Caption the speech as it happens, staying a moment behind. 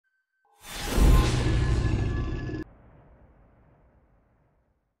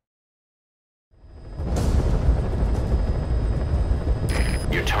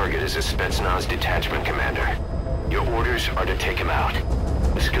is a Spetsnaz detachment commander. Your orders are to take him out.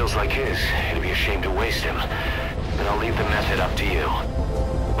 With skills like his, it'd be a shame to waste him. But I'll leave the method up to you.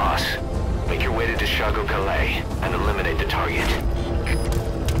 Boss, make your way to JJK&K and eliminate the target.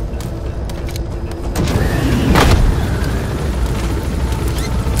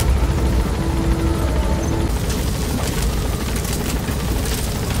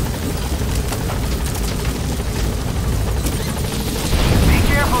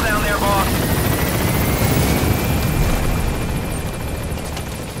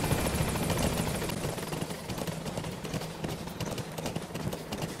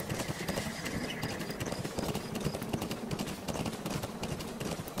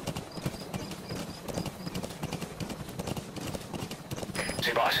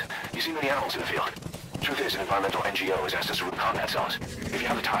 Say, boss, you see many animals in the field. Truth is, an environmental NGO has asked us to root combat zones. If you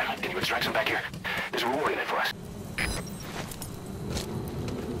have the time, can you extract some back here? There's a reward in it for us.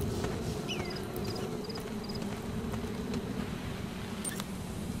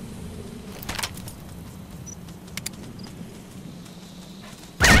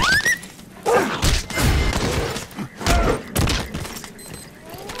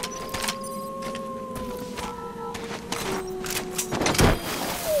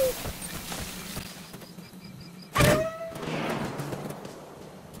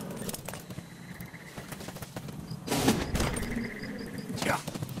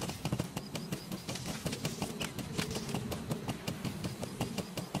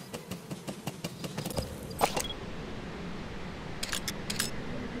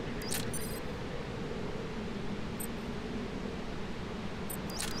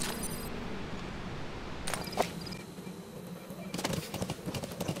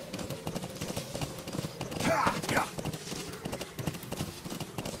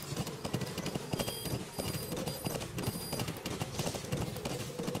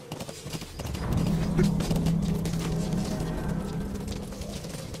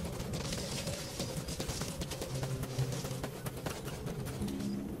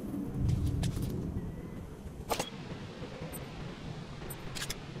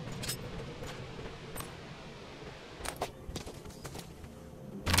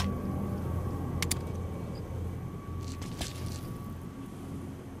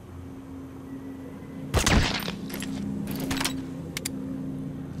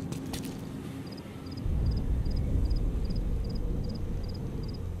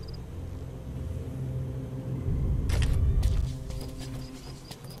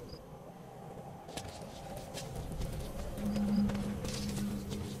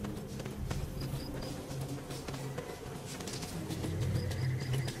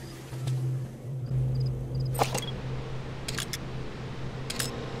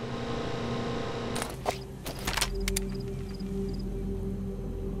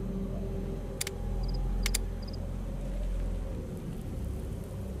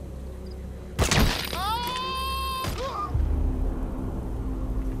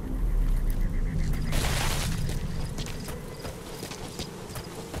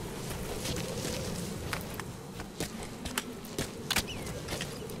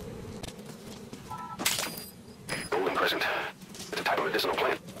 Present. It's a type of medicinal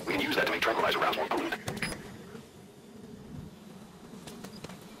plant. We can use that to make tranquilizer rounds more potent.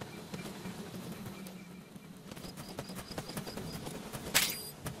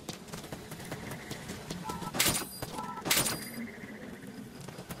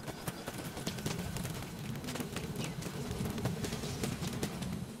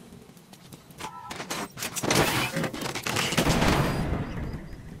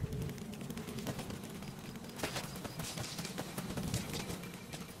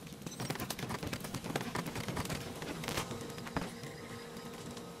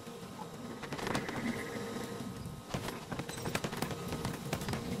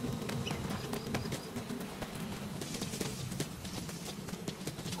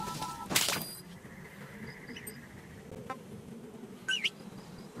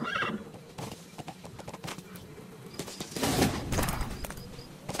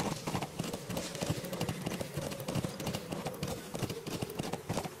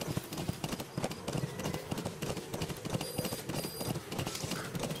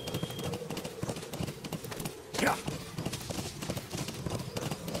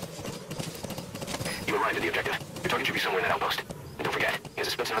 You arrived at the objective. Your target should be somewhere in that outpost. And don't forget, he has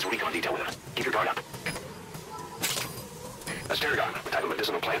a Spetsnaz recon detail with him. Keep your guard up. A Steragon, a type of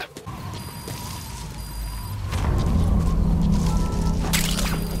medicinal plant.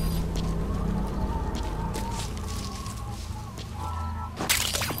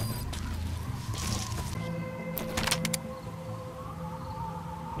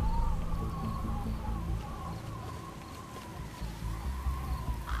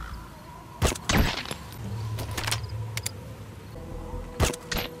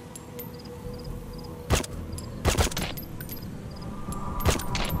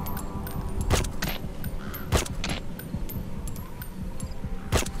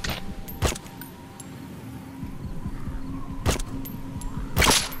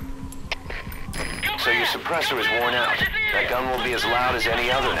 suppressor is worn out. That gun will be as loud as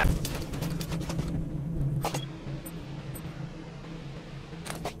any other now.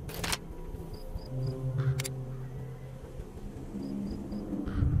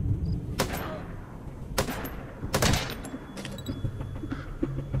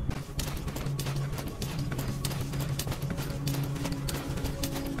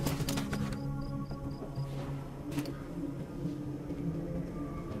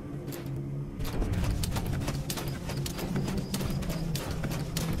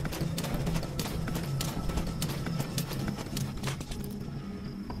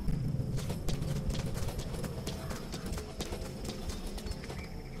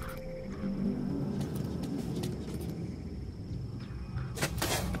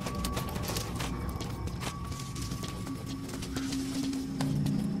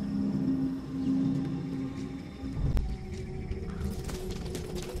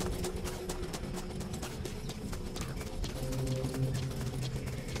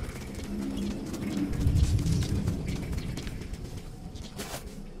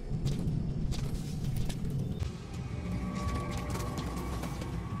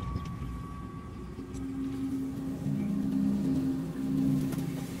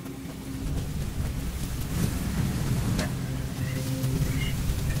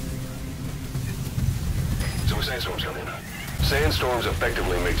 Sandstorms come in. Sandstorms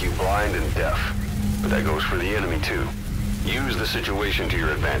effectively make you blind and deaf, but that goes for the enemy too. Use the situation to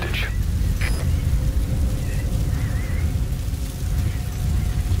your advantage.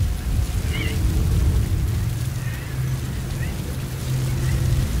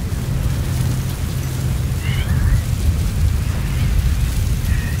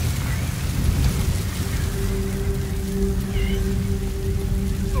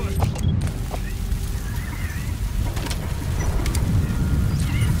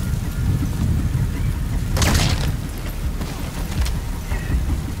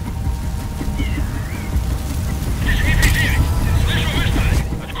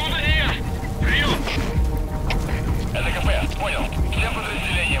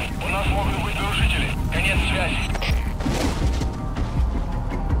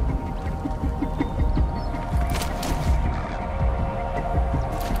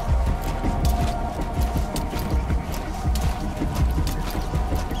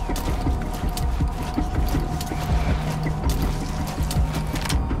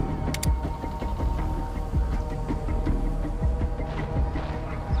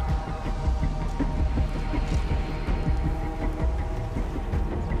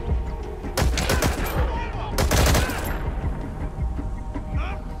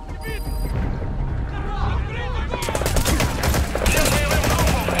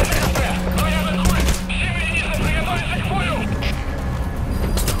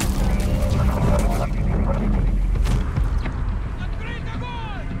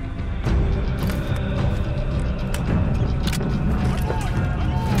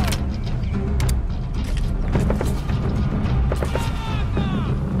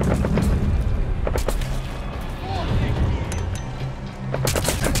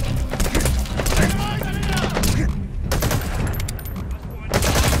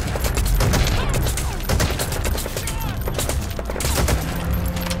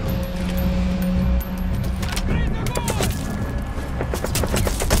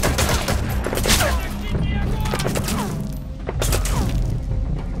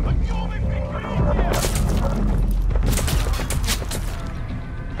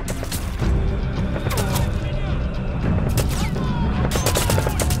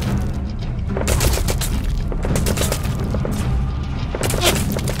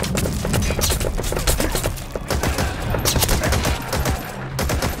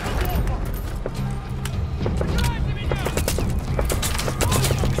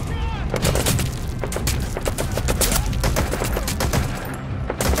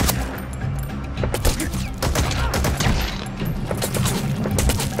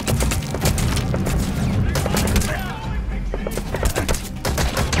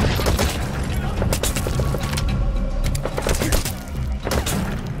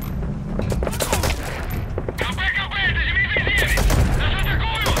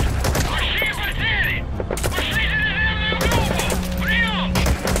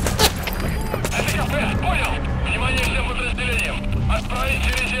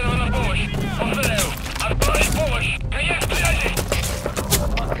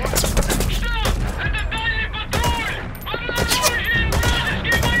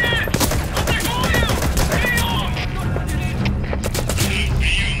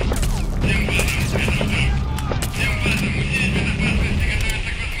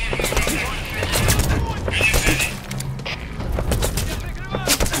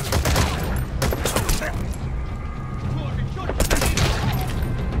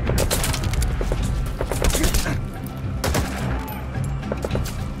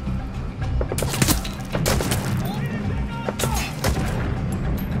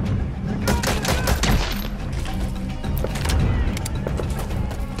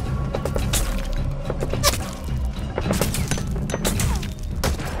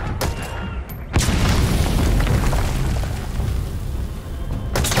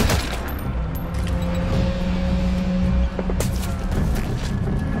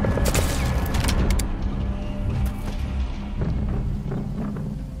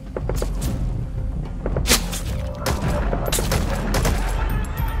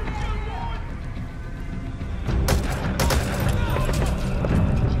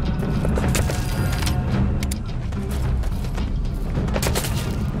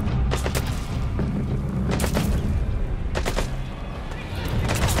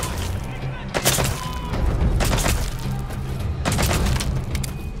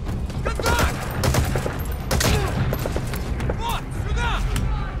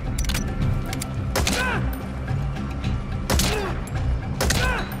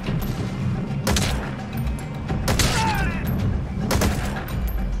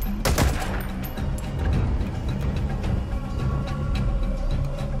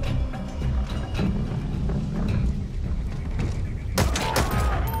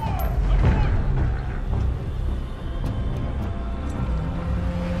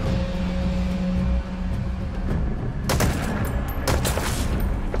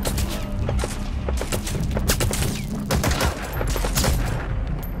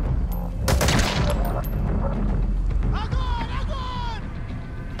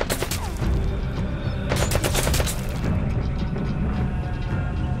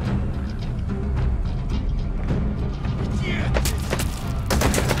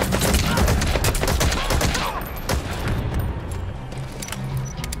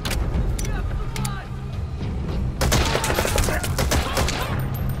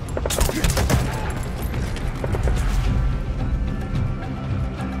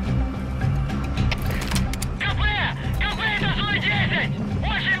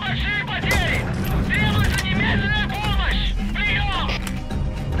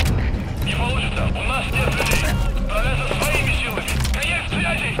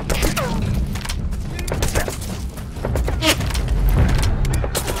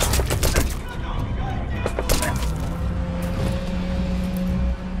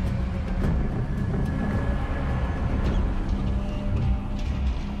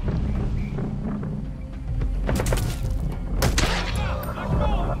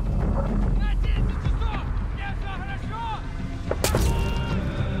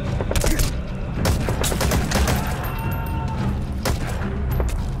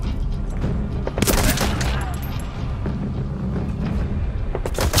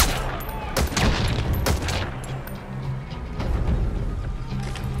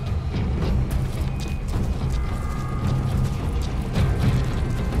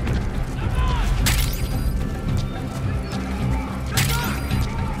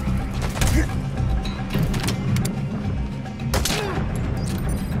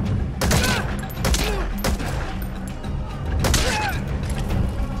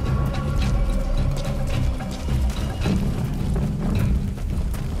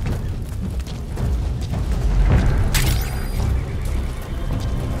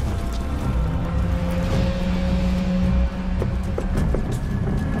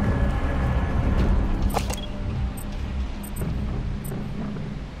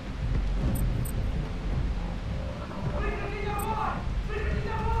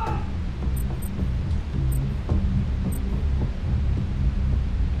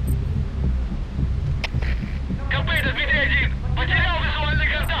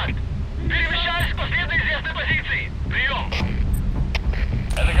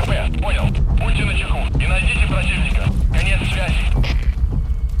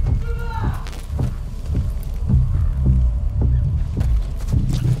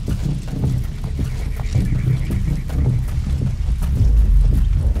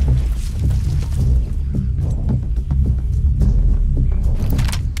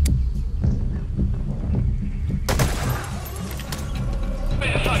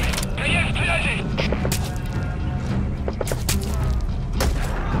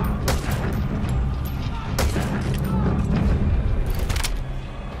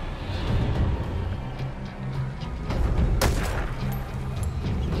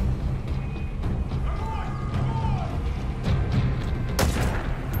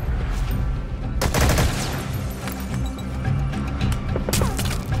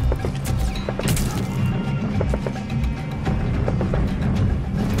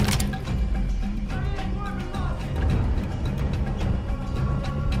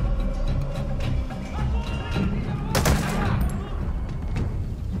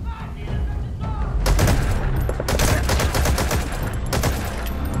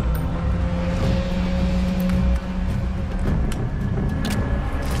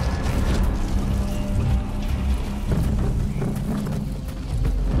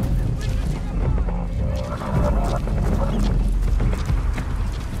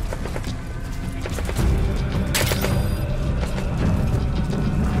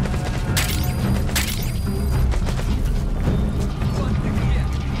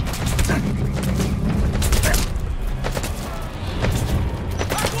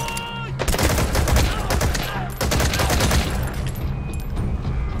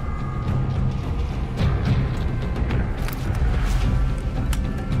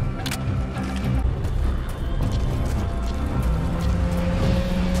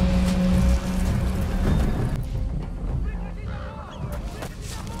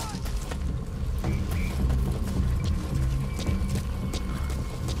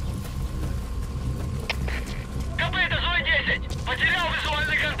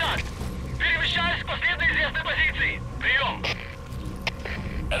 Прием!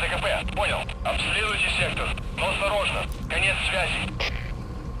 Это КП, понял. Обследуйте сектор. Но осторожно. Конец связи.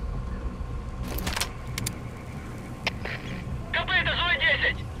 КП, это зона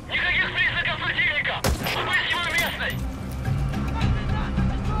 10! Никаких признаков противника! Обыскиваю местность!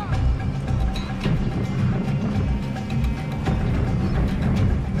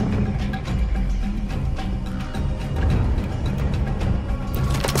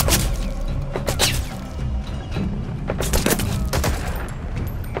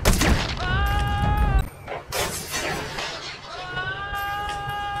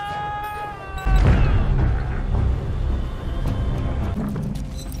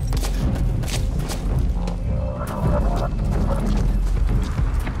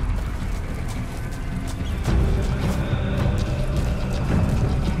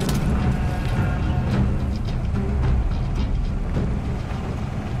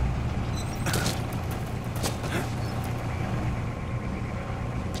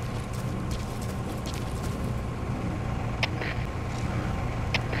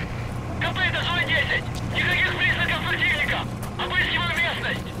 КП, это зона 10! Никаких признаков противника! Обыскиваю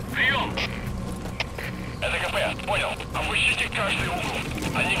местность! Прием! Это КП, понял. Обыщите каждый угол.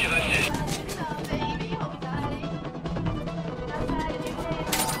 Они где-то здесь.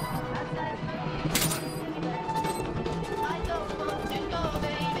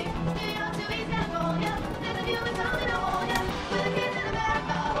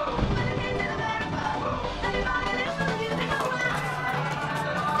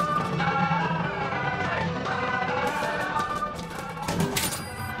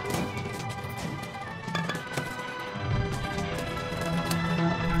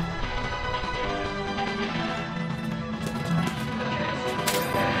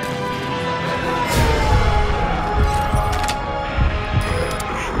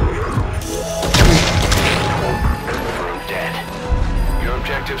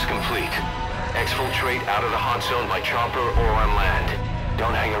 Objectives complete. Exfiltrate out of the hot zone by chopper or on land.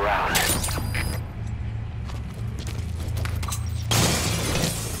 Don't hang around.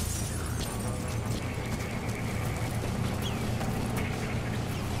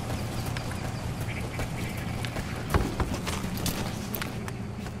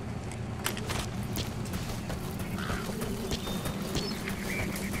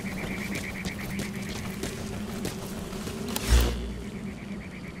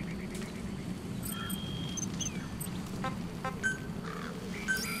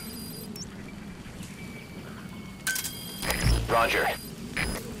 Roger.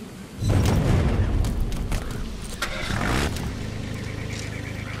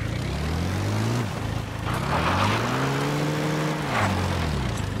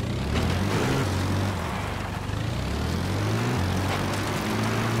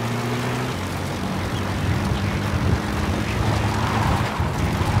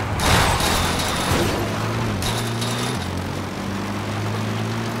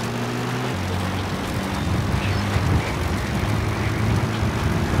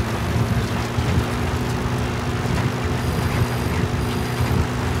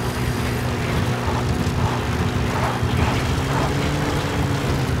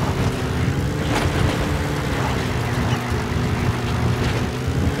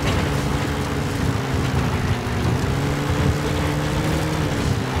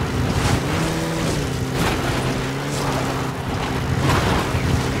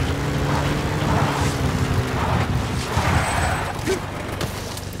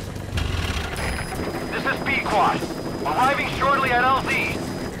 Arriving shortly at LZ.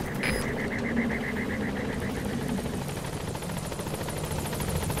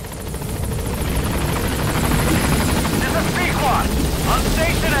 This is B-Quad. On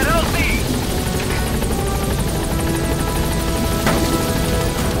station at LZ.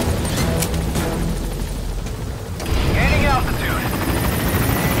 Gaining altitude.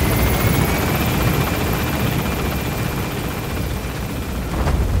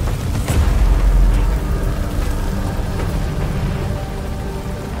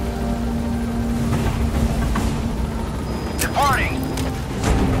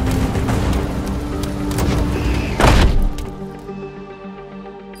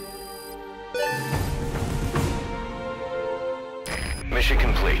 Mission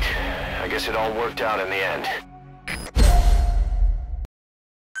complete. I guess it all worked out in the end.